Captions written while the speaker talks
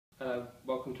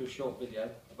welcome to a short video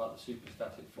about the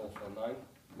Superstatic 449.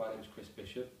 My name is Chris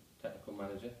Bishop, Technical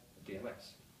Manager at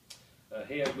DMS.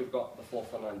 Here we've got the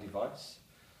 449 device,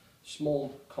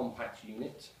 small compact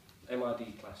unit,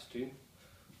 MID class 2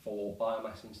 for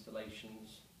biomass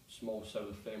installations, small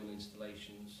solar thermal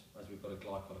installations, as we've got a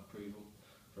Glycol approval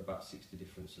for about 60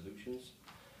 different solutions.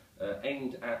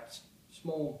 Aimed at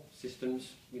small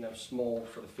systems, small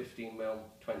sort of 15mm,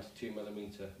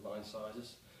 22mm line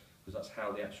sizes, because that's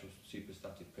how the actual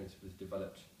superstatic principle is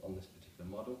developed on this particular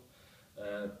model.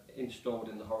 Installed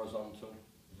in the horizontal,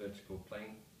 vertical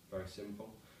plane, very simple.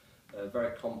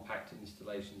 Very compact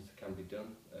installations that can be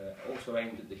done. Also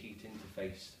aimed at the heat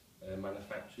interface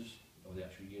manufacturers, or the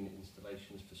actual unit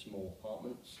installations for small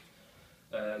apartments.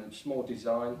 Small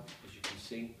design, as you can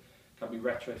see, can be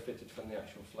retrofitted from the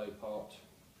actual flow part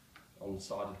on the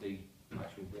side of the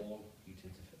actual wall heat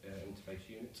interface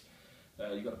unit.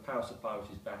 You've got a power supply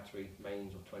which is battery,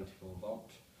 mains or 24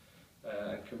 volt,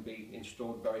 and can be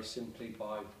installed very simply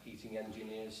by heating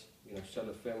engineers,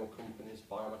 solar thermal companies,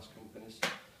 biomass companies.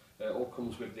 All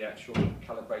comes with the actual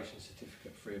calibration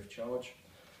certificate free of charge,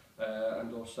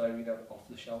 and also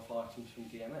off-the-shelf items from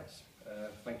DMS.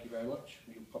 Thank you very much.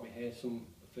 You'll probably hear some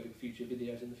future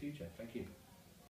videos in the future. Thank you.